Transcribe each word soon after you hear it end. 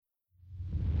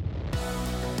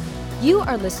You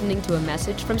are listening to a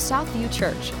message from Southview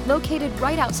Church, located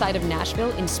right outside of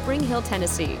Nashville in Spring Hill,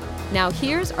 Tennessee. Now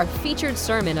here's our featured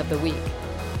sermon of the week.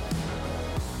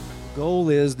 Goal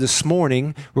is this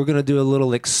morning, we're going to do a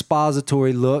little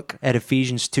expository look at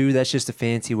Ephesians 2. That's just a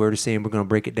fancy word of saying we're going to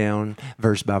break it down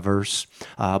verse by verse.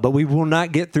 But we will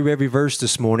not get through every verse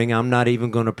this morning. I'm not even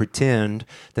going to pretend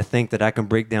to think that I can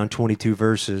break down 22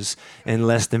 verses in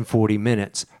less than 40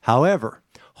 minutes. However,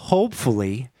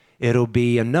 hopefully it'll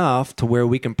be enough to where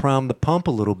we can prime the pump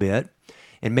a little bit.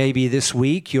 And maybe this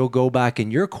week you'll go back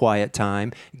in your quiet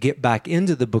time, get back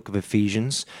into the book of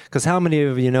Ephesians. Because how many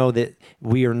of you know that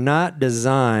we are not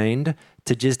designed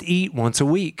to just eat once a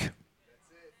week?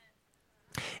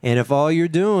 And if all you're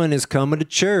doing is coming to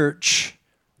church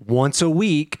once a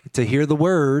week to hear the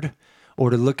word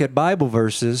or to look at Bible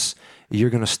verses,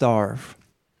 you're going to starve.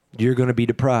 You're going to be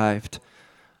deprived.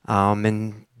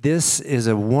 And this is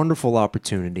a wonderful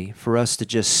opportunity for us to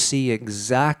just see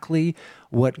exactly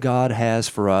what God has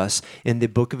for us in the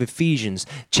book of Ephesians.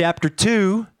 Chapter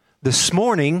 2, this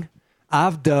morning,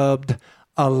 I've dubbed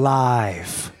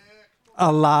Alive.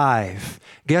 Alive.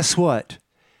 Guess what?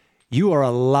 You are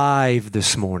alive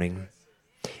this morning.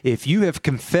 If you have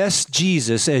confessed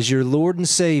Jesus as your Lord and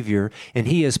Savior, and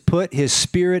He has put His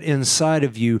Spirit inside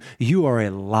of you, you are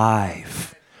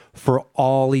alive for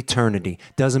all eternity.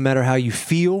 Doesn't matter how you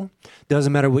feel,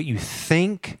 doesn't matter what you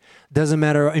think, doesn't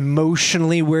matter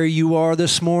emotionally where you are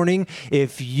this morning.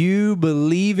 If you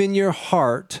believe in your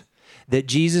heart that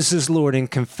Jesus is Lord and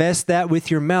confess that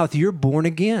with your mouth, you're born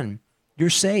again.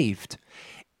 You're saved.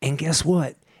 And guess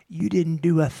what? You didn't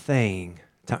do a thing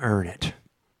to earn it.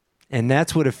 And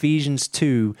that's what Ephesians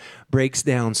 2 breaks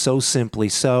down so simply.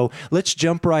 So let's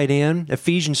jump right in.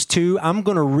 Ephesians 2, I'm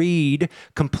going to read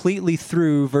completely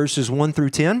through verses 1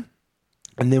 through 10,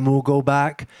 and then we'll go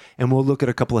back and we'll look at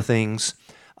a couple of things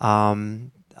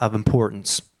of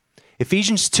importance.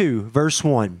 Ephesians 2, verse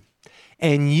 1,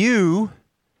 and you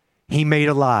He made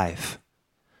alive,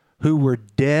 who were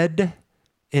dead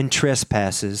in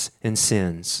trespasses and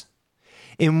sins,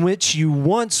 in which you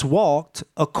once walked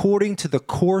according to the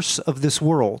course of this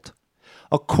world,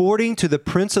 according to the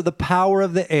prince of the power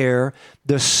of the air,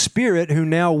 the spirit who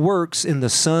now works in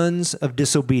the sons of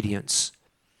disobedience,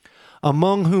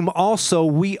 among whom also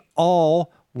we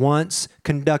all once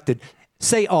conducted.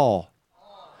 Say all.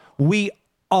 We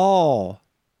all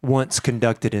once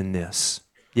conducted in this.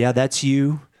 Yeah, that's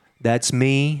you. That's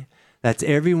me. That's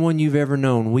everyone you've ever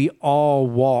known. We all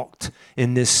walked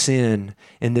in this sin,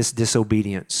 in this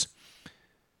disobedience.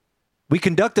 We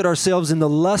conducted ourselves in the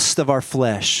lust of our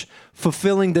flesh,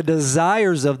 fulfilling the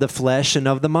desires of the flesh and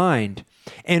of the mind,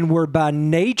 and were by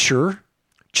nature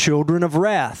children of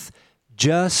wrath,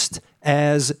 just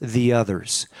as the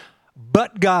others.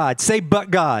 But God, say but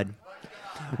God.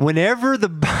 Whenever the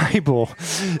Bible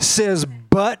says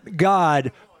but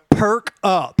God, perk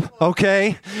up,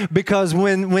 okay? Because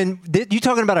when you're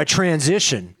talking about a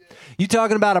transition, you're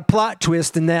talking about a plot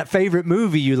twist in that favorite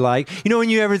movie you like. You know when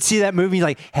you ever see that movie, you're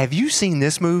like, have you seen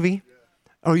this movie?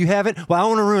 Or you haven't? Well, I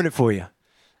want to ruin it for you.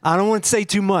 I don't want to say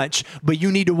too much, but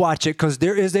you need to watch it because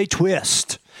there is a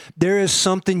twist. There is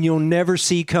something you'll never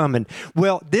see coming.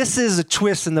 Well, this is a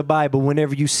twist in the Bible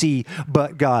whenever you see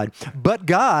but God. But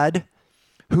God,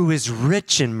 who is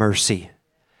rich in mercy,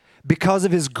 because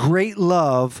of His great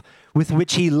love with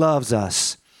which He loves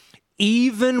us.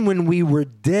 Even when we were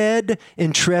dead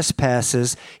in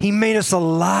trespasses, He made us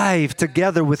alive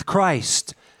together with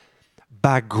Christ.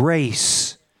 By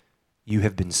grace, you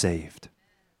have been saved.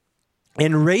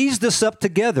 And raised us up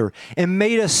together and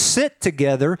made us sit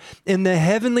together in the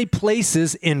heavenly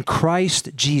places in Christ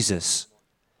Jesus,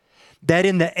 that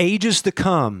in the ages to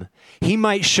come, He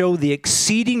might show the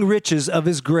exceeding riches of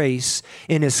His grace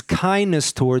in His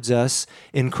kindness towards us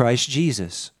in Christ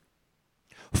Jesus.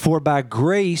 For by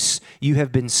grace you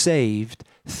have been saved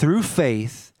through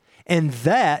faith, and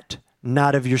that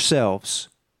not of yourselves.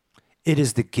 It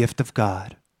is the gift of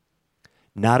God,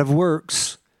 not of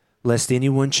works, lest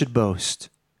anyone should boast.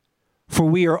 For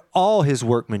we are all His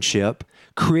workmanship,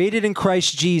 created in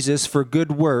Christ Jesus for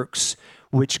good works,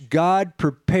 which God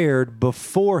prepared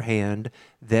beforehand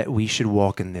that we should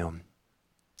walk in them.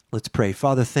 Let's pray.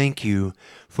 Father, thank you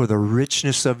for the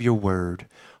richness of your word.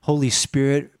 Holy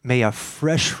Spirit, may a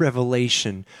fresh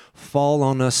revelation fall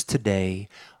on us today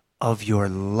of your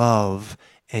love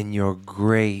and your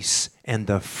grace and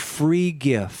the free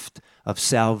gift of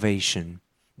salvation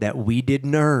that we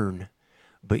didn't earn,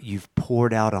 but you've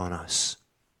poured out on us.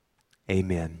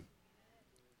 Amen.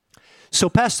 So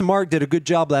Pastor Mark did a good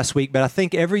job last week, but I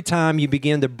think every time you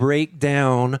begin to break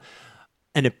down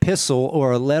an epistle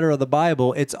or a letter of the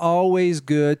Bible, it's always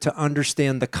good to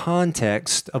understand the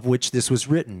context of which this was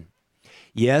written.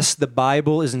 Yes, the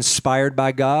Bible is inspired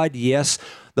by God. Yes,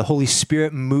 the Holy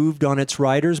Spirit moved on its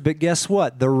writers, but guess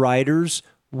what? The writers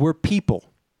were people.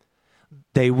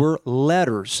 They were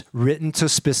letters written to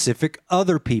specific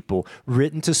other people,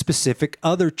 written to specific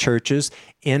other churches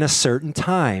in a certain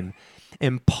time.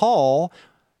 And Paul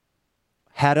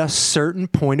had a certain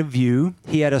point of view.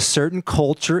 He had a certain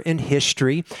culture and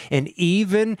history. And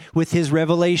even with his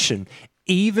revelation,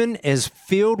 even as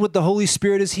filled with the Holy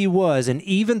Spirit as he was, and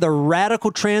even the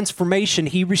radical transformation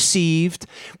he received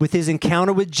with his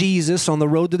encounter with Jesus on the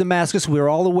road to Damascus, we're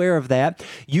all aware of that.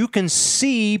 You can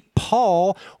see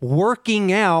Paul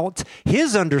working out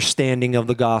his understanding of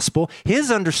the gospel, his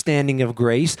understanding of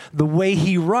grace, the way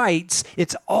he writes.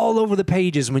 It's all over the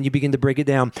pages when you begin to break it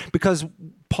down, because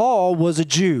Paul was a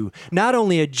Jew. Not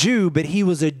only a Jew, but he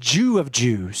was a Jew of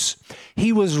Jews.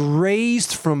 He was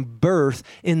raised from birth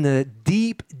in the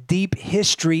deep, deep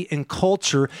history and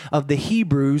culture of the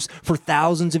Hebrews for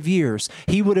thousands of years.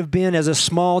 He would have been, as a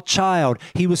small child,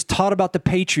 he was taught about the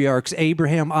patriarchs,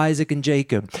 Abraham, Isaac, and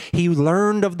Jacob. He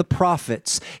learned of the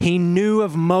prophets. He knew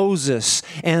of Moses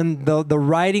and the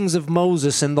writings of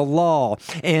Moses and the law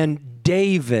and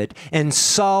David and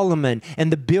Solomon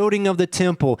and the building of the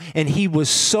temple. And he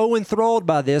was so enthralled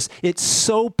by this, it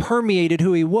so permeated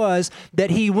who he was,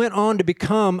 that he went on to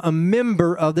become a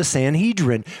member of the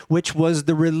Sanhedrin, which was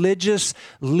the religious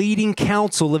leading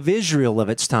council of Israel of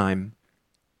its time.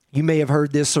 You may have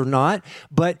heard this or not,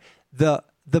 but the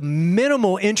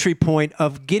minimal entry point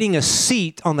of getting a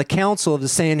seat on the council of the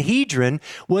Sanhedrin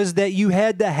was that you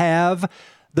had to have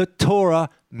the Torah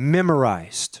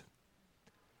memorized.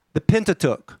 The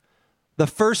Pentateuch, the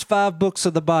first 5 books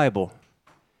of the Bible,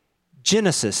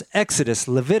 Genesis, Exodus,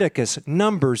 Leviticus,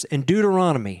 Numbers, and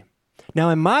Deuteronomy.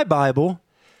 Now, in my Bible,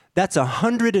 that's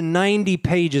 190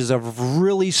 pages of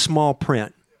really small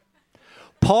print.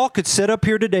 Paul could sit up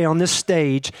here today on this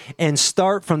stage and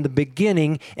start from the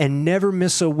beginning and never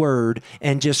miss a word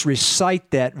and just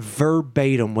recite that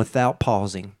verbatim without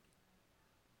pausing.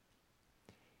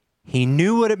 He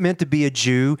knew what it meant to be a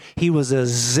Jew. He was a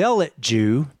zealot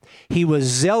Jew. He was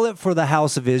zealot for the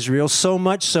house of Israel, so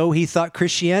much so he thought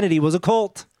Christianity was a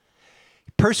cult.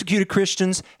 Persecuted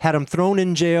Christians, had them thrown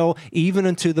in jail, even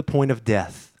unto the point of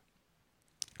death.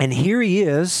 And here he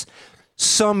is,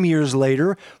 some years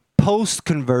later,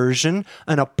 post-conversion,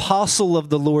 an apostle of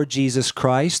the Lord Jesus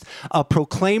Christ, a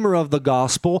proclaimer of the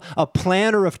gospel, a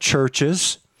planter of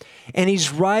churches. And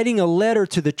he's writing a letter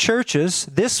to the churches.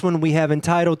 This one we have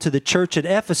entitled To the Church at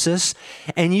Ephesus.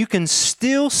 And you can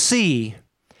still see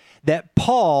that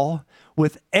Paul,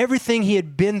 with everything he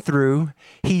had been through,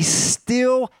 he's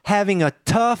still having a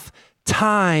tough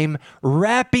time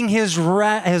wrapping his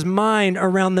mind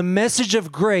around the message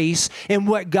of grace and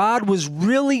what God was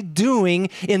really doing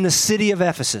in the city of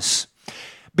Ephesus.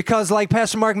 Because like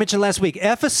Pastor Mark mentioned last week,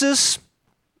 Ephesus,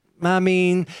 I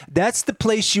mean, that's the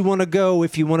place you want to go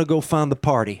if you want to go find the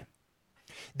party.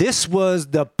 This was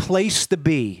the place to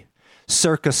be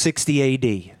circa 60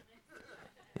 AD.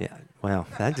 Yeah, well,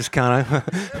 that just kind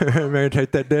of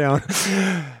meditate that down.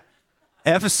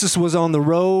 Ephesus was on the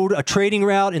road, a trading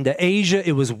route into Asia.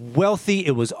 It was wealthy.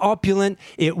 It was opulent.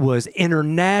 It was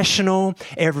international.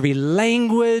 Every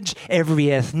language, every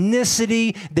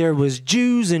ethnicity. There was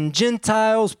Jews and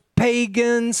Gentiles,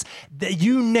 pagans,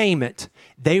 you name it.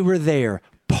 They were there.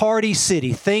 Party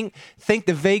city. Think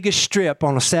the Vegas Strip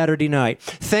on a Saturday night.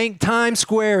 Think Times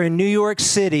Square in New York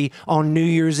City on New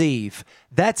Year's Eve.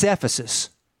 That's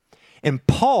Ephesus. And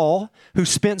Paul, who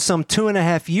spent some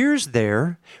 2.5 years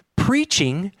there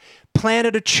preaching,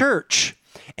 planted a church.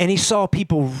 And he saw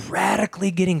people radically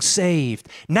getting saved.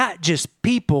 Not just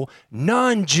people,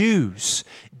 non-Jews,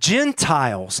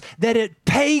 Gentiles,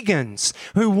 pagans,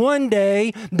 who one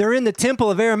day they're in the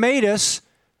temple of Artemis,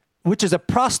 which is a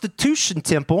prostitution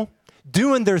temple,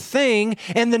 doing their thing,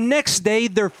 and the next day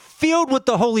they're filled with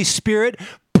the Holy Spirit,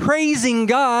 praising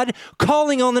God,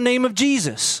 calling on the name of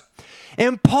Jesus.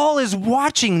 And Paul is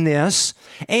watching this,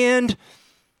 and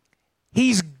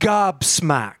he's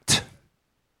gobsmacked.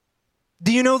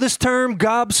 Do you know this term,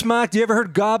 gobsmacked? You ever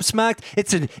heard gobsmacked?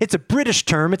 It's a British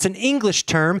term, it's an English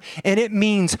term, and it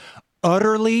means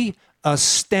utterly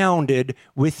astounded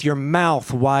with your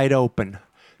mouth wide open,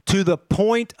 to the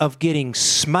point of getting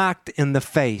smacked in the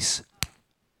face.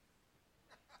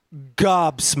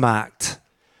 Gobsmacked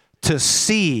to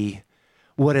see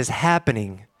what is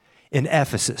happening in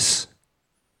Ephesus.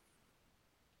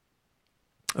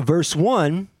 Verse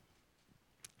 1,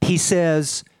 he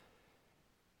says,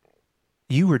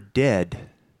 you were dead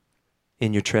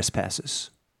in your trespasses.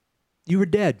 You were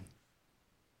dead.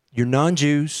 You're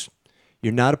non-Jews.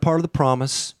 You're not a part of the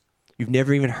promise. You've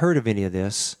never even heard of any of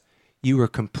this. You were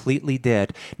completely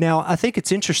dead. Now, I think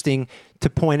it's interesting to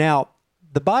point out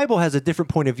the Bible has a different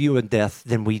point of view of death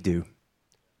than we do,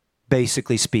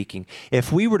 basically speaking.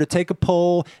 If we were to take a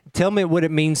poll, tell me what it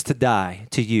means to die,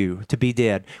 to you, to be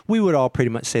dead, we would all pretty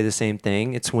much say the same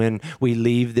thing. It's when we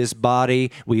leave this body,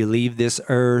 we leave this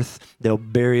earth, they'll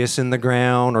bury us in the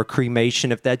ground, or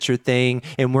cremation if that's your thing,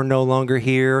 and we're no longer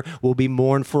here. We'll be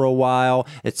mourned for a while.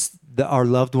 Our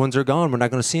loved ones are gone. We're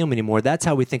not going to see them anymore. That's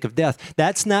how we think of death.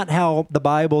 That's not how the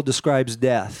Bible describes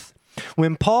death.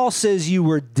 When Paul says you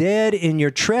were dead in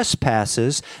your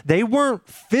trespasses, they weren't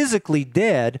physically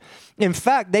dead. In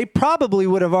fact, they probably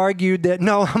would have argued that,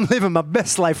 no, I'm living my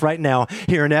best life right now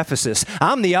here in Ephesus.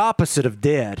 I'm the opposite of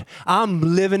dead. I'm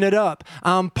living it up.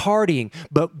 I'm partying.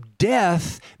 But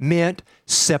death meant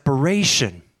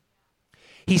separation.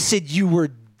 He said you were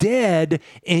dead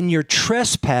in your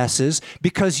trespasses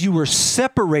because you were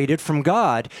separated from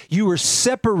God. You were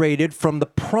separated from the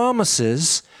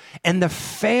promises and the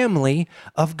family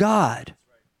of God.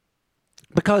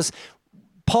 Because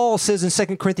Paul says in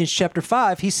 2 Corinthians chapter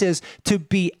 5, he says to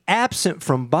be absent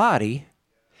from body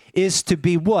is to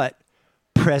be what?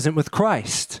 Present with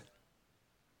Christ.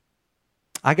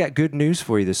 I got good news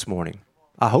for you this morning.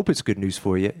 I hope it's good news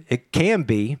for you. It can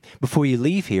be before you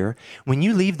leave here. When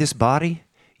you leave this body,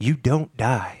 you don't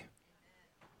die.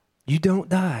 You don't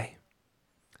die.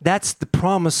 That's the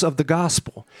promise of the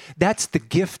gospel. That's the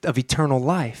gift of eternal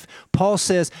life. Paul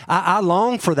says, I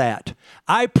long for that.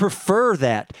 I prefer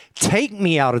that. Take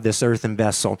me out of this earthen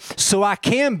vessel so I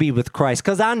can be with Christ,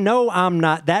 because I know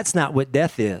that's not what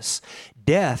death is.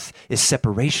 Death is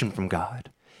separation from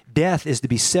God. Death is to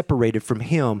be separated from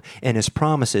Him and His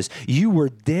promises. You were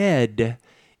dead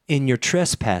in your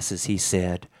trespasses, he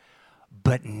said,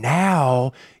 but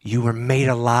now you were made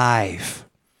alive.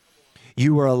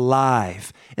 You were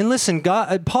alive. And listen,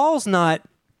 Paul's not,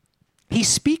 he's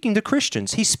speaking to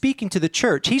Christians. He's speaking to the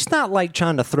church. He's not like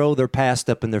trying to throw their past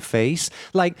up in their face.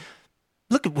 Like,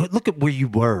 look at where you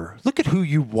were. Look at who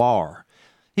you are.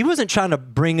 He wasn't trying to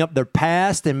bring up their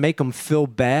past and make them feel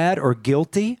bad or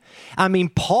guilty. I mean,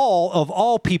 Paul, of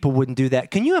all people, wouldn't do that.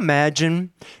 Can you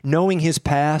imagine knowing his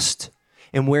past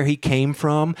and where he came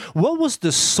from? What was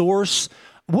the source?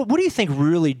 What do you think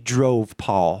really drove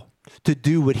Paul to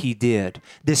do what he did?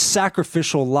 This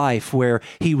sacrificial life where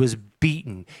he was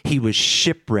beaten, he was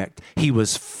shipwrecked, he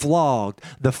was flogged,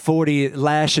 the 40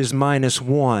 lashes minus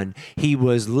one. He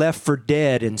was left for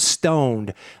dead and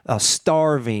stoned,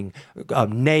 starving,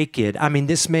 naked. I mean,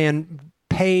 this man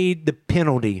paid the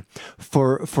penalty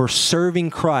for serving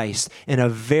Christ in a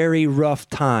very rough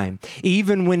time,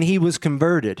 even when he was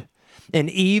converted. And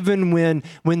even when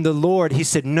the Lord, he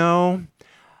said, no,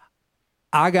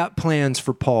 I got plans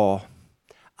for Paul.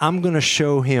 I'm going to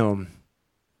show him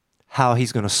how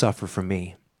he's going to suffer for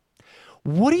me.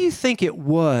 What do you think it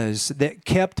was that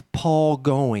kept Paul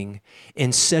going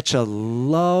in such a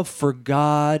love for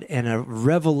God and a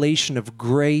revelation of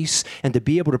grace, and to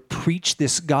be able to preach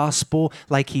this gospel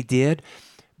like he did?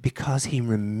 Because he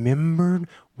remembered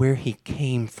where he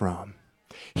came from.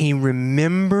 He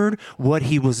remembered what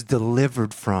he was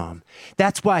delivered from.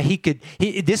 That's why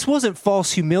this wasn't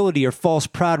false humility or false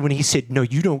pride when he said, no,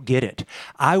 you don't get it.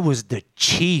 I was the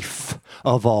chief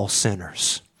of all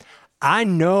sinners. I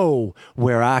know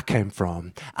where I came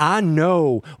from. I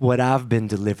know what I've been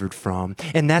delivered from.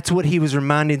 And that's what he was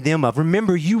reminding them of.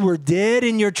 Remember, you were dead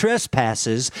in your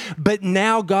trespasses, but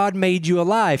now God made you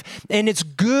alive. And it's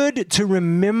good to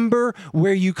remember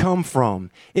where you come from.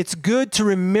 It's good to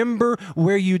remember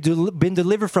where you've been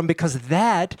delivered from, because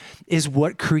that is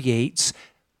what creates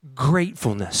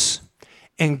gratefulness.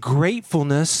 And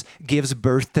gratefulness gives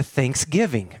birth to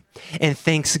thanksgiving. And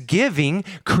thanksgiving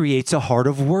creates a heart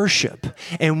of worship.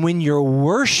 And when you're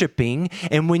worshiping,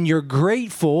 and when you're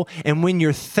grateful, and when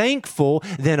you're thankful,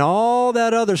 then all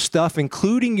that other stuff,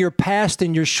 including your past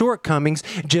and your shortcomings,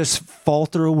 just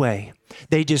falter away.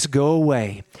 They just go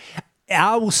away.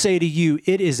 I will say to you,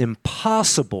 it is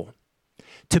impossible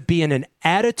to be in an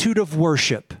attitude of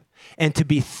worship and to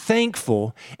be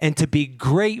thankful and to be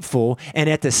grateful, and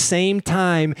at the same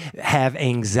time have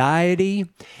anxiety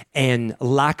and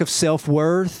lack of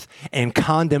self-worth and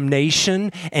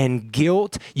condemnation and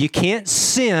guilt. You can't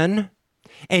sin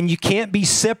and you can't be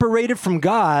separated from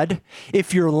God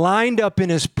if you're lined up in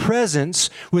His presence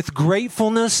with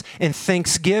gratefulness and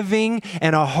thanksgiving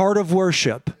and a heart of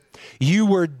worship. You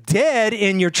were dead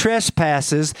in your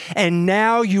trespasses, and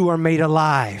now you are made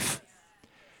alive.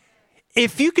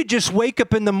 If you could just wake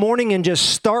up in the morning and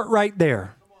just start right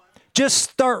there. Just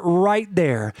start right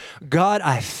there. God,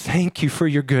 I thank you for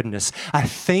your goodness. I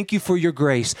thank you for your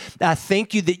grace. I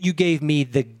thank you that you gave me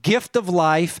the gift of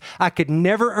life. I could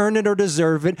never earn it or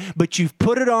deserve it, but you've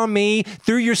put it on me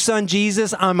through your son,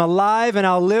 Jesus. I'm alive and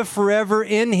I'll live forever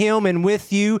in him and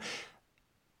with you.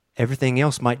 Everything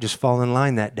else might just fall in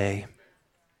line that day.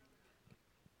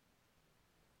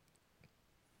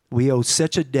 We owe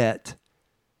such a debt,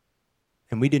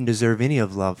 and we didn't deserve any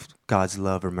of God's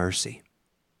love or mercy.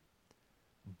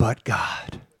 But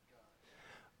God.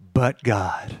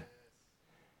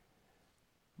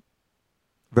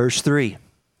 Verse 3.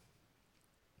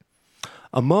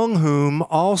 Among whom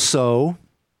also,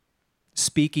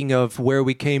 speaking of where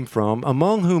we came from,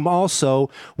 among whom also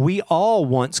we all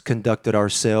once conducted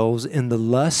ourselves in the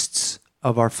lusts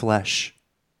of our flesh,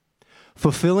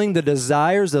 fulfilling the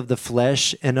desires of the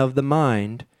flesh and of the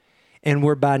mind, and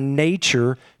were by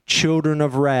nature children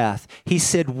of wrath. He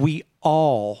said we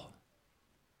all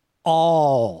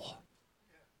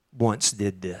once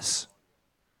did this.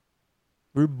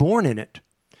 We were born in it.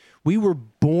 We were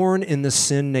born in the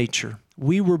sin nature.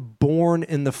 We were born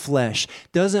in the flesh.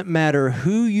 Doesn't matter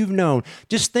who you've known.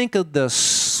 Just think of the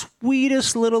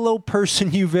sweetest little old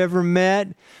person you've ever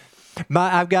met.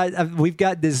 We've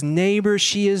got this neighbor.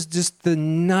 She is just the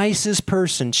nicest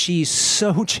person. She's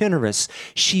so generous.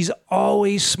 She's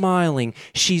always smiling.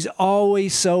 She's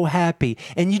always so happy.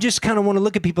 And you just kind of want to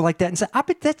look at people like that and say, I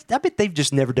bet they've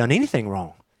just never done anything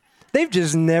wrong. They've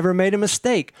just never made a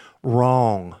mistake.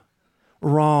 Wrong.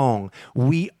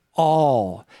 We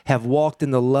all have walked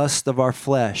in the lust of our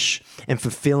flesh and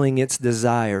fulfilling its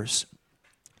desires.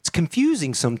 It's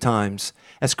confusing sometimes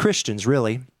as Christians,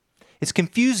 really. It's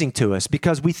confusing to us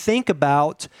because we think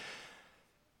about,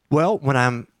 well, when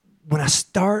I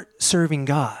start serving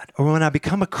God, or when I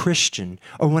become a Christian,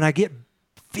 or when I get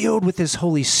filled with His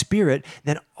Holy Spirit,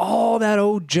 then all that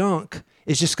old junk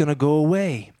is just going to go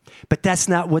away. But that's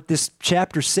not what this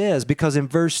chapter says, because in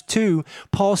verse 2,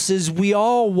 Paul says we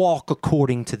all walk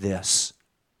according to this.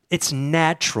 It's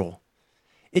natural.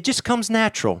 It just comes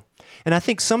natural. And I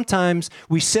think sometimes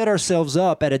we set ourselves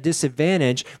up at a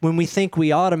disadvantage when we think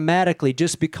we automatically,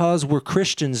 just because we're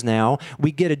Christians now,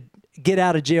 we get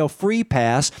out of jail free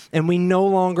pass and we no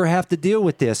longer have to deal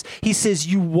with this. He says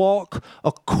you walk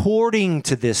according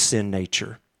to this sin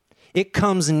nature. It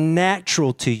comes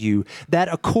natural to you. That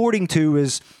according to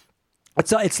is,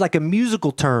 it's like a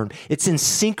musical term. It's in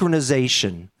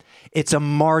synchronization. It's a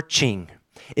marching.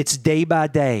 It's day by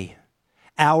day,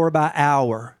 hour by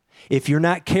hour. If you're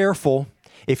not careful,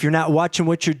 if you're not watching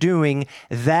what you're doing,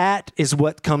 that is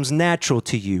what comes natural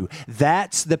to you.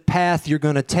 That's the path you're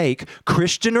going to take,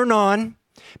 Christian or non,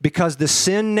 because the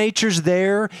sin nature's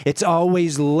there. It's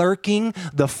always lurking.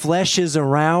 The flesh is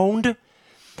around.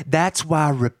 That's why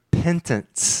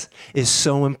repentance is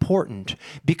so important,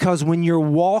 because when you're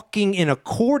walking in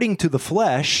according to the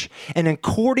flesh and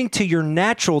according to your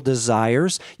natural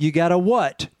desires, you got to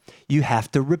what? You have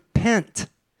to repent.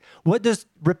 What does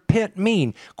repent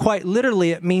mean? Quite literally,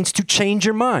 it means to change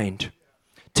your mind.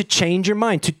 To change your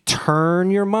mind, to turn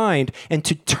your mind, and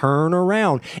to turn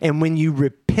around. And when you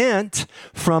repent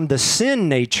from the sin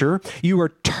nature, you are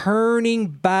turning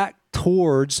back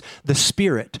towards the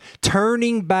Spirit,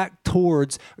 turning back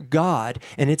towards God,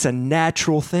 and it's a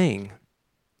natural thing.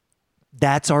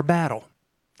 That's our battle.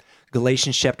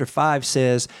 Galatians chapter 5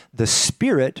 says, the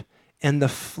Spirit and the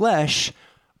flesh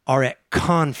are at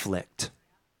conflict.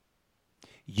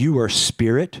 You are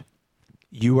spirit,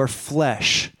 you are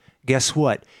flesh. Guess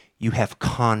what? You have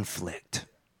conflict.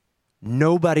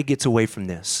 Nobody gets away from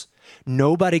this.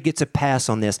 Nobody gets a pass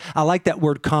on this. I like that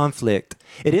word conflict.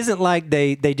 It isn't like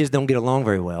they just don't get along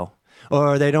very well,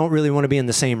 or they don't really want to be in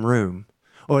the same room,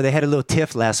 or they had a little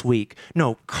tiff last week.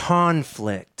 No,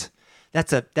 conflict.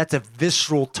 That's a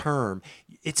visceral term.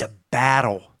 It's a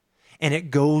battle, and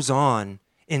it goes on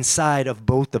inside of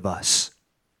both of us.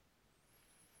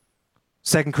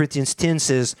 2 Corinthians 10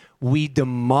 says, we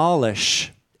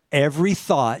demolish every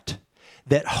thought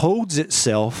that holds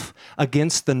itself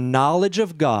against the knowledge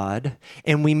of God,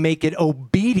 and we make it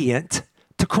obedient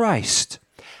to Christ.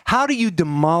 How do you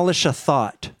demolish a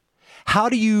thought? How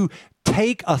do you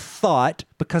take a thought?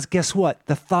 Because guess what?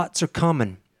 The thoughts are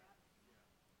coming.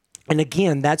 And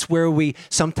again, that's where we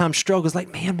sometimes struggle. It's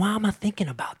like, man, why am I thinking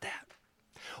about that?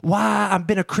 Why? I've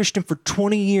been a Christian for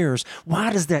 20 years.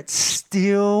 Why does that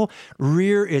still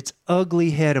rear its ugly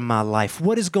head in my life?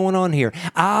 What is going on here?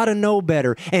 I ought to know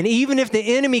better. And even if the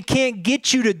enemy can't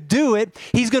get you to do it,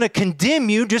 he's going to condemn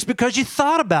you just because you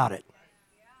thought about it.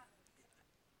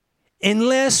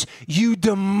 Unless you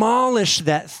demolish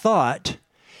that thought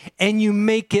and you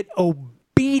make it obedient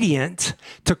obedient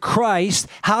to Christ,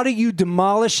 how do you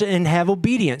demolish and have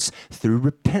obedience? Through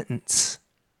repentance.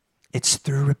 It's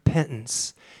through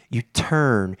repentance. You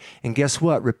turn. And guess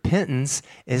what? Repentance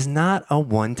is not a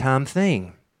one-time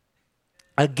thing.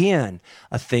 Again,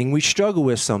 a thing we struggle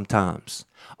with sometimes.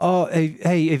 Oh,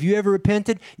 hey, have you ever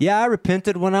repented? Yeah, I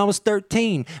repented when I was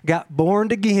 13. Got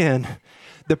born again.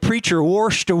 The preacher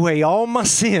washed away all my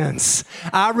sins.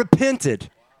 I repented.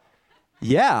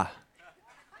 Yeah,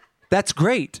 that's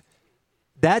great.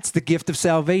 That's the gift of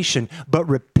salvation. But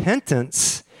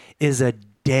repentance is a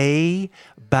day-by-day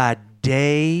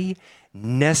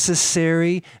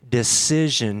necessary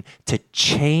decision to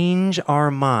change our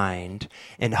mind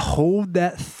and hold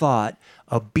that thought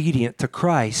obedient to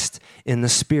Christ in the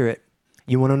Spirit.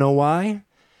 You want to know why?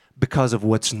 Because of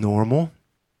what's normal.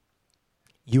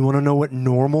 You want to know what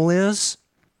normal is?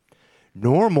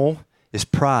 Normal is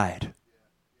pride.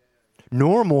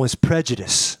 Normal is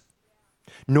prejudice.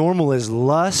 Normal is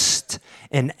lust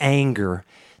and anger.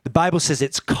 The Bible says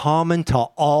it's common to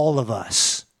all of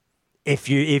us. If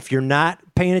you're not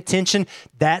paying attention,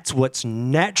 that's what's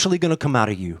naturally going to come out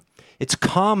of you. It's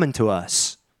common to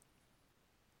us.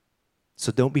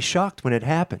 So don't be shocked when it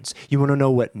happens. You want to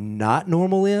know what not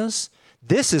normal is?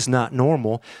 This is not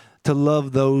normal. To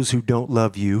love those who don't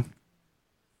love you.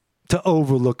 To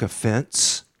overlook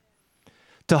offense.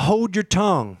 To hold your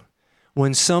tongue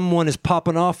when someone is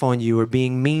popping off on you or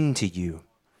being mean to you.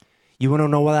 You want to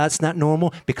know why that's not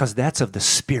normal? Because that's of the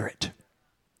Spirit.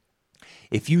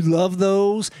 If you love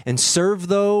those and serve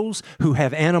those who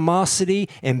have animosity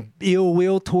and ill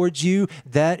will towards you,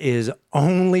 that is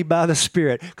only by the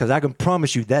Spirit, because I can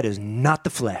promise you that is not the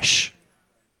flesh.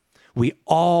 We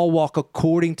all walk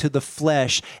according to the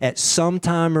flesh at some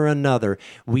time or another.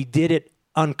 We did it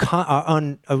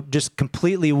just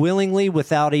completely willingly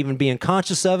without even being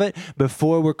conscious of it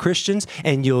before we're Christians,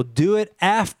 and you'll do it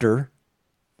after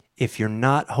if you're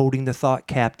not holding the thought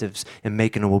captives and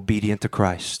making them obedient to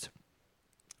Christ.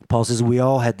 Paul says we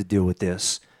all had to deal with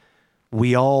this.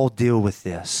 We all deal with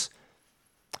this.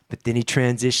 But then he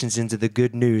transitions into the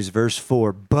good news, verse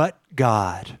 4. But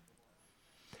God,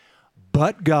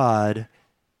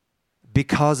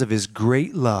 because of his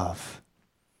great love,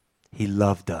 he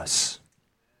loved us.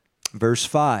 Verse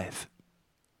 5.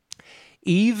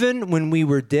 Even when we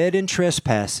were dead in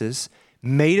trespasses,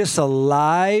 made us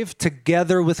alive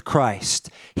together with Christ.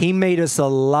 He made us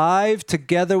alive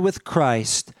together with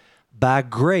Christ. By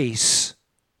grace,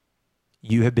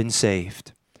 you have been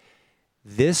saved.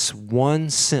 This one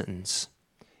sentence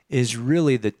is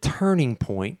really the turning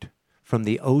point from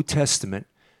the Old Testament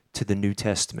to the New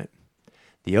Testament.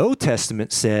 The Old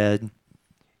Testament said,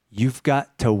 you've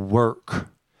got to work.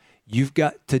 You've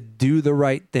got to do the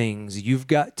right things. You've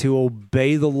got to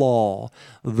obey the law,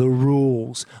 the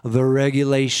rules, the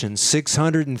regulations,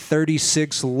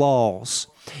 636 laws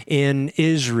in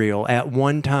Israel at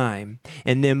one time.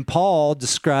 And then Paul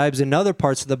describes in other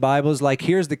parts of the Bible is like,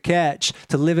 here's the catch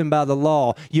to living by the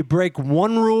law. You break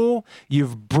one rule,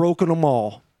 you've broken them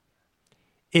all.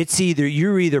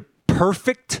 You're either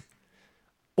perfect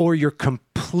or you're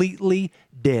completely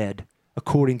dead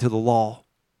according to the law.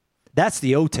 That's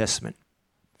the Old Testament.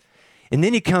 And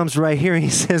then he comes right here and he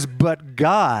says, but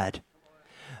God,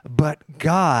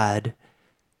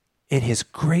 in his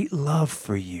great love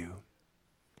for you,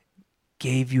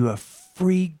 gave you a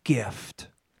free gift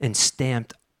and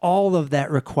stamped all of that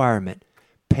requirement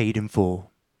paid in full.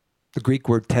 The Greek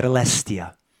word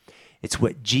tetelestia. It's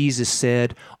what Jesus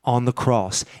said on the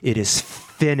cross. It is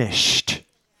finished.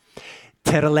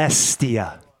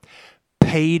 Tetelestia.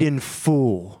 Paid in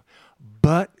full.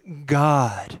 But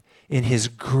God, in his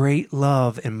great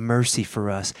love and mercy for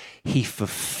us, he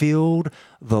fulfilled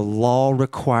the law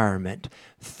requirement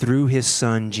through his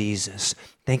son, Jesus.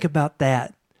 Think about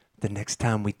that the next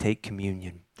time we take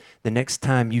communion. The next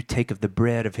time you take of the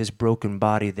bread of his broken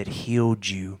body that healed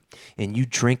you, and you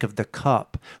drink of the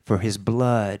cup for his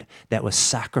blood that was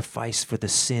sacrificed for the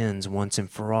sins once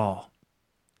and for all.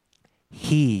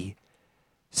 He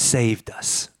saved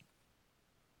us.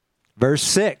 Verse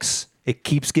 6, it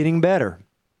keeps getting better.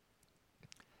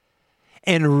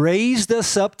 And raised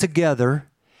us up together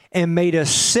and made us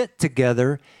sit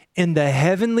together in the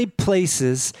heavenly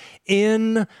places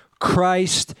in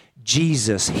Christ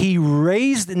Jesus. He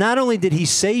raised, not only did he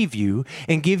save you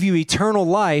and give you eternal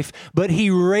life, but he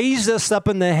raised us up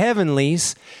in the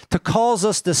heavenlies to cause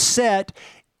us to sit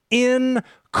in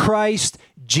Christ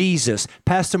Jesus.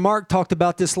 Pastor Mark talked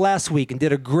about this last week and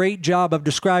did a great job of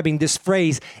describing this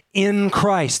phrase, in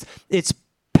Christ. It's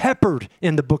peppered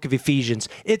in the book of Ephesians.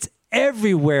 It's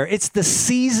everywhere. It's the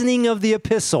seasoning of the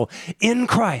epistle. In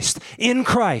Christ, in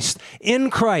Christ, in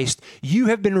Christ. You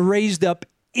have been raised up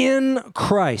in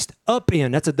Christ. Up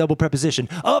in, that's a double preposition.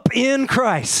 Up in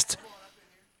Christ.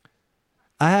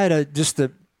 I had a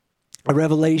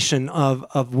revelation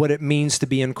of what it means to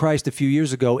be in Christ a few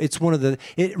years ago. It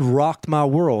rocked my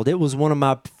world. It was one of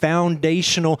my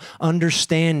foundational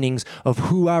understandings of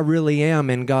who I really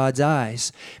am in God's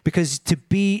eyes. Because to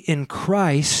be in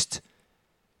Christ,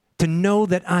 to know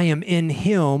that I am in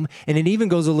Him, and it even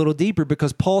goes a little deeper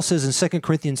because Paul says in 2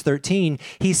 Corinthians 13,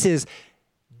 he says,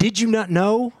 did you not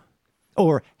know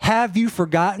or have you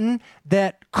forgotten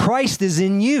that Christ is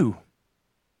in you?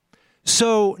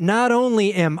 So not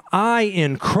only am I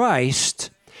in Christ,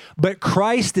 but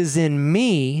Christ is in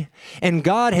me, and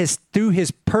God has, through His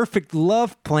perfect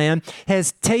love plan,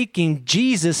 has taken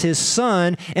Jesus, His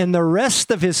Son, and the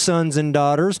rest of His sons and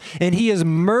daughters, and He has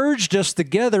merged us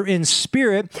together in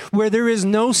spirit where there is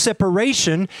no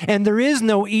separation and there is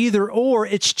no either or.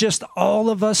 It's just all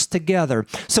of us together.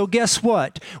 So guess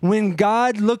what? When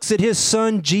God looks at His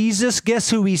Son, Jesus,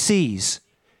 guess who He sees?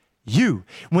 You.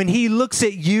 When He looks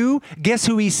at you, guess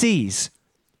who He sees?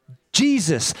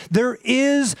 Jesus. There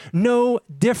is no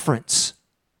difference.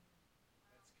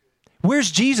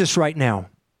 Where's Jesus right now?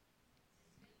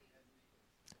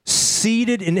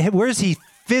 Seated in, where's He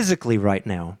physically right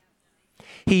now?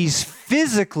 He's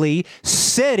physically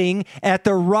sitting at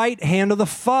the right hand of the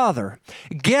Father.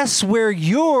 Guess where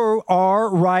you are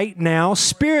right now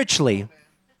spiritually?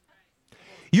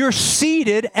 You're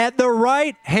seated at the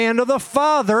right hand of the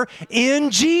Father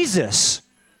in Jesus.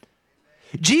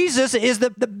 Jesus is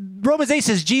Romans 8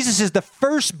 says Jesus is the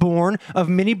firstborn of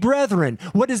many brethren.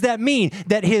 What does that mean?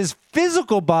 That His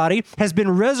physical body has been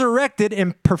resurrected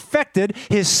and perfected.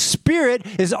 His spirit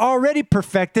is already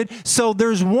perfected. So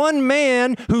there's one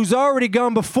man who's already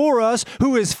gone before us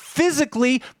who is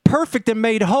physically perfect and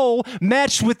made whole,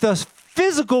 matched with the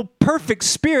physical, perfect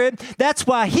spirit. That's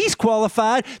why He's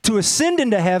qualified to ascend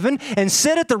into heaven and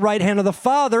sit at the right hand of the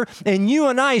Father. And you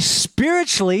and I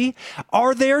spiritually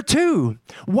are there too.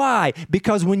 Why?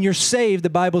 Because when you're saved, the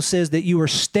Bible says that you are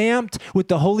stamped with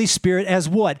the Holy Spirit as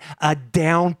what? A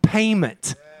down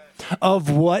payment of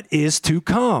what is to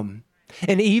come.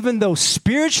 And even though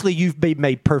spiritually you've been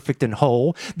made perfect and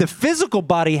whole, the physical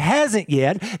body hasn't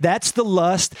yet. That's the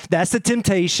lust, that's the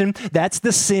temptation, that's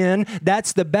the sin,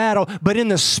 that's the battle. But in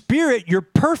the spirit, you're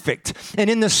perfect. And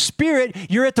in the spirit,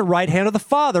 you're at the right hand of the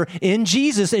Father in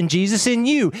Jesus and Jesus in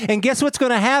you. And guess what's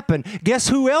going to happen? Guess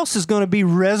who else is going to be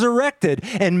resurrected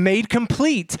and made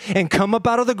complete and come up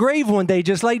out of the grave one day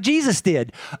just like Jesus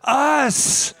did?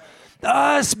 Us.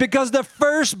 Us, because the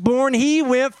firstborn, He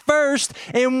went first,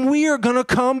 and we are going to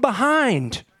come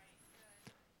behind.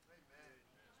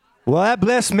 Well, that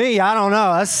blessed me. I don't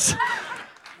know.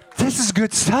 This is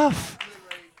good stuff.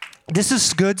 This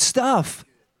is good stuff.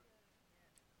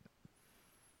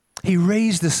 He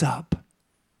raised us up.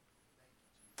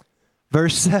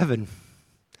 Verse 7.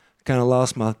 Kind of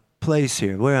lost my place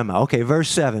here. Where am I? Okay, verse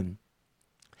 7.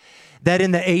 That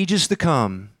in the ages to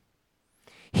come,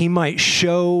 He might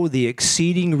show the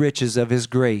exceeding riches of His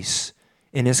grace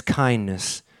and His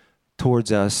kindness towards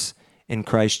us in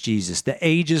Christ Jesus. The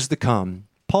ages to come.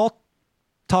 Paul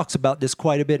talks about this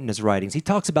quite a bit in his writings. He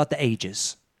talks about the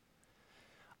ages.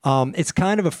 It's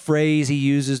kind of a phrase he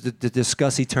uses to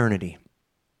discuss eternity.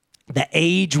 The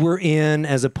age we're in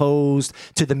as opposed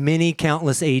to the many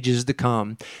countless ages to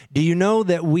come. Do you know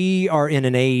that we are in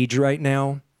an age right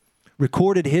now?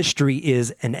 Recorded history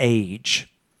is an age.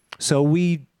 So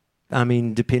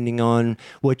depending on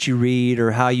what you read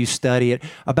or how you study it,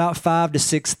 about 5,000 to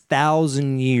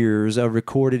 6,000 years of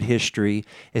recorded history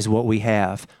is what we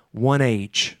have. One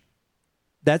age.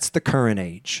 That's the current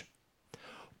age.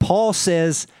 Paul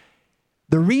says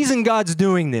the reason God's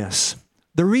doing this,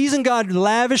 the reason God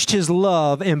lavished His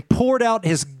love and poured out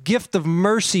His gift of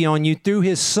mercy on you through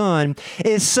His Son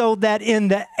is so that in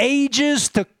the ages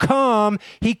to come,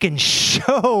 He can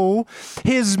show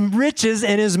His riches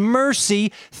and His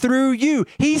mercy through you.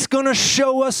 He's going to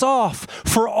show us off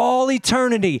for all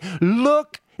eternity.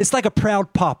 Look, it's like a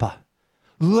proud papa.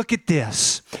 Look at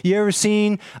this. You ever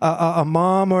seen a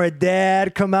mom or a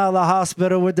dad come out of the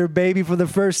hospital with their baby for the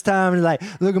first time and like,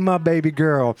 look at my baby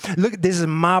girl. Look, this is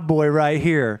my boy right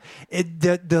here.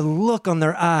 The look on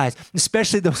their eyes,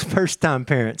 especially those first-time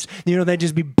parents. They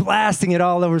just be blasting it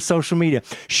all over social media.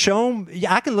 Show them.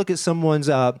 I can look at someone's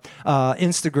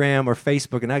Instagram or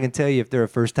Facebook and I can tell you if they're a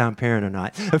first-time parent or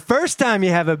not. The first time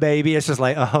you have a baby, it's just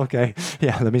like, oh, okay.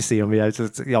 Yeah, let me see them. Yeah,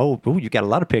 you got a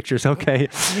lot of pictures. Okay.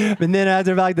 And then after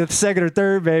after like the second or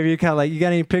third baby, you're kind of like, you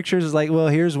got any pictures? It's like, well,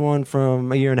 here's one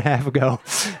from a year and a half ago.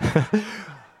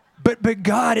 But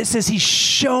God, it says he's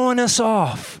showing us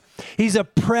off. He's a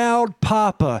proud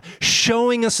papa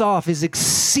showing us off his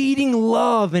exceeding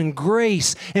love and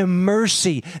grace and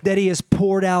mercy that he has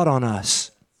poured out on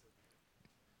us.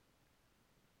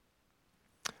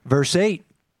 Verse 8,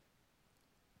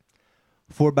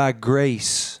 for by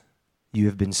grace you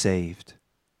have been saved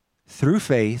through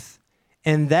faith,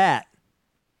 and that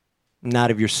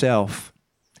not of yourself.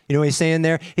 You know what he's saying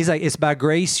there? He's like, it's by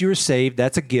grace you're saved.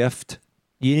 That's a gift.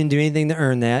 You didn't do anything to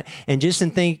earn that. And just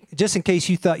in case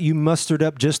you thought you mustered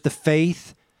up just the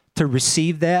faith to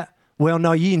receive that, well,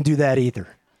 no, you didn't do that either.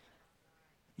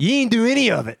 You didn't do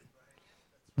any of it.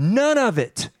 None of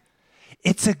it.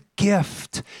 It's a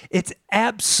gift. It's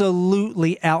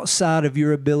absolutely outside of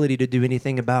your ability to do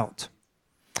anything about.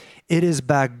 It is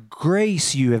by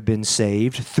grace you have been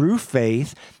saved through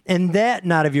faith, and that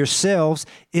not of yourselves.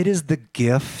 It is the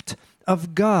gift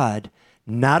of God,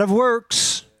 not of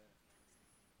works.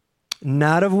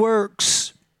 Not of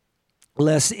works,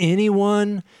 lest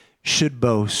anyone should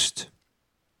boast.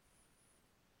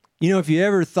 You know, if you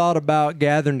ever thought about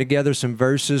gathering together some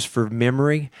verses for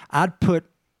memory, I'd put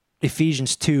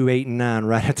Ephesians 2, 8, and 9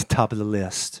 right at the top of the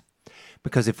list.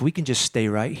 Because if we can just stay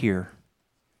right here,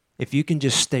 if you can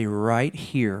just stay right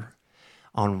here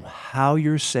on how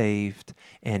you're saved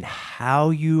and how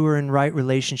you are in right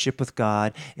relationship with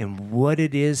God and what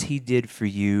it is he did for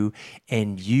you,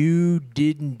 and you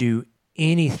didn't do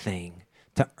anything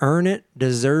to earn it,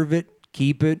 deserve it,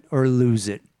 keep it, or lose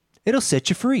it, it'll set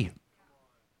you free.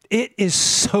 It is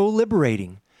so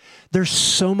liberating. There's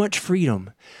so much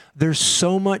freedom. There's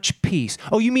so much peace.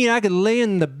 Oh, you mean I could lay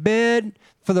in the bed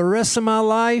for the rest of my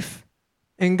life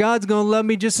and God's going to love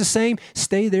me just the same?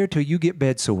 Stay there till you get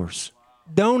bed sores.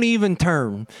 Don't even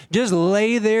turn. Just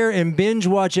lay there and binge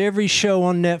watch every show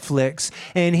on Netflix,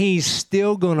 and he's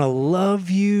still going to love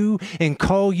you and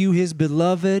call you his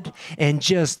beloved and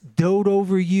just dote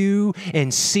over you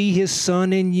and see his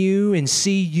son in you and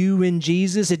see you in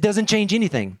Jesus. It doesn't change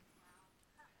anything.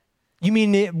 You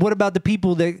mean, what about the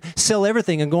people that sell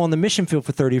everything and go on the mission field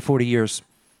for 30 or 40 years?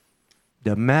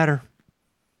 Doesn't matter.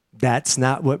 That's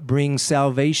not what brings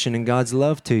salvation and God's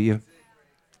love to you.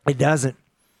 It doesn't.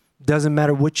 Doesn't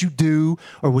matter what you do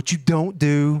or what you don't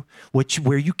do,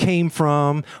 where you came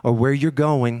from or where you're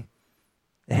going.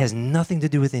 It has nothing to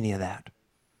do with any of that.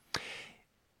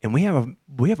 And we have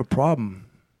a problem.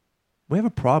 We have a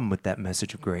problem with that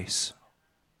message of grace.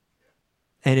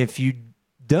 And if you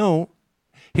don't,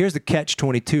 here's the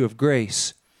catch-22 of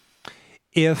grace.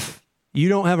 If you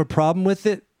don't have a problem with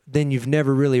it, then you've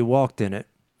never really walked in it.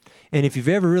 And if you've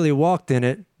ever really walked in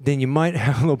it, then you might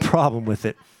have a little problem with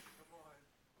it.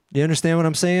 Do you understand what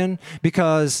I'm saying?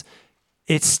 Because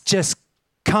it's just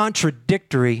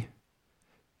contradictory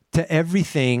to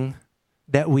everything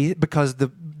that because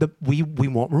we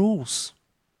want rules.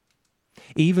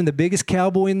 Even the biggest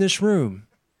cowboy in this room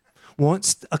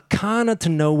wants a kind of to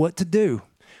know what to do.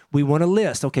 We want a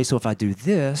list. Okay, so if I do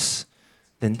this,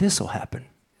 then this will happen.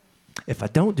 If I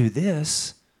don't do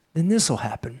this, then this will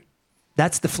happen.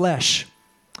 That's the flesh.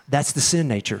 That's the sin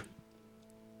nature.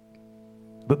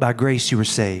 But by grace you were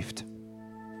saved.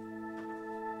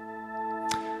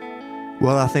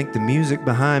 Well, I think the music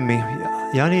behind me,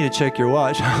 y'all need to check your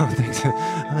watch. I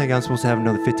think I'm supposed to have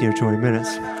another 15 or 20 minutes.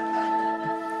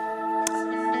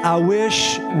 I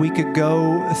wish we could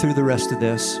go through the rest of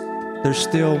this. There's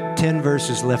still 10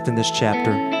 verses left in this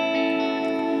chapter.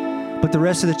 But the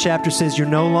rest of the chapter says you're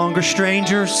no longer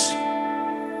strangers.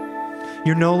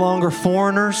 You're no longer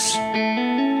foreigners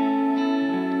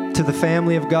to the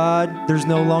family of God. There's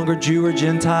no longer Jew or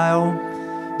Gentile.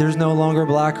 There's no longer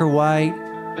black or white.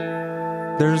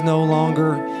 There's no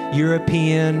longer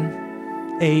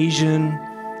European, Asian,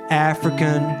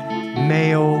 African,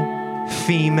 male,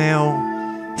 female.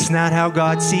 It's not how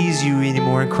God sees you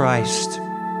anymore in Christ.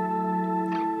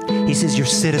 He says you're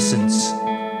citizens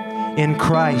in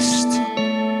Christ.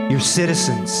 You're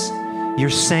citizens. You're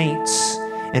saints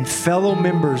and fellow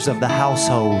members of the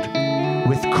household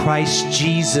with Christ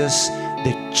Jesus,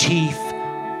 the chief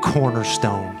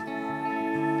cornerstone.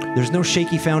 There's no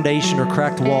shaky foundation or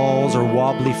cracked walls or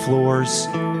wobbly floors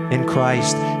in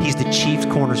Christ. He's the chief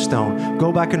cornerstone.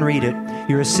 Go back and read it.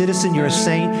 You're a citizen, you're a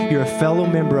saint, you're a fellow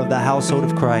member of the household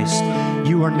of Christ.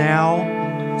 You are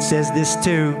now, says this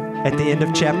too, at the end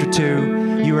of chapter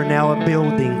 2, you are now a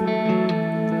building,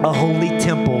 a holy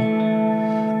temple,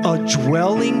 a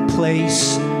dwelling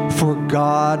place for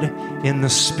God in the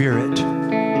Spirit.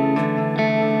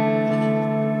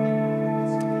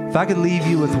 If I could leave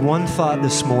you with one thought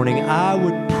this morning, I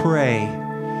would pray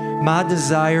My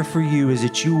desire for you is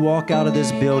that you walk out of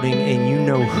this building and you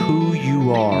know who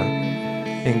you are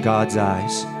in God's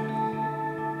eyes.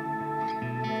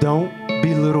 Don't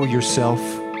belittle yourself.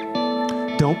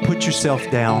 Don't put yourself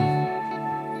down.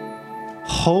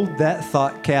 Hold that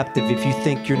thought captive if you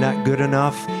think you're not good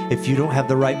enough, if you don't have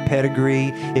the right pedigree,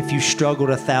 if you struggled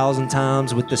 1,000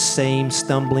 times with the same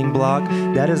stumbling block.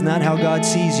 That is not how God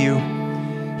sees you.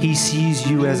 He sees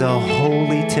you as a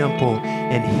holy temple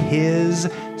and His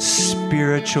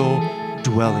spiritual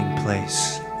dwelling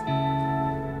place.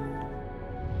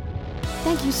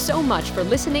 Thank you so much for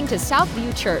listening to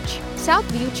Southview Church.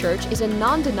 Southview Church is a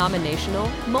non-denominational,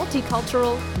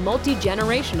 multicultural,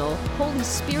 multi-generational, Holy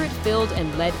Spirit-filled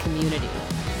and led community.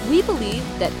 We believe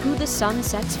that who the Son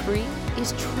sets free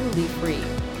is truly free.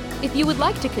 If you would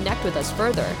like to connect with us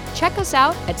further, check us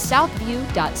out at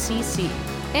southview.cc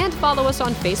and follow us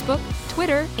on Facebook,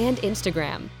 Twitter, and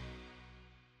Instagram.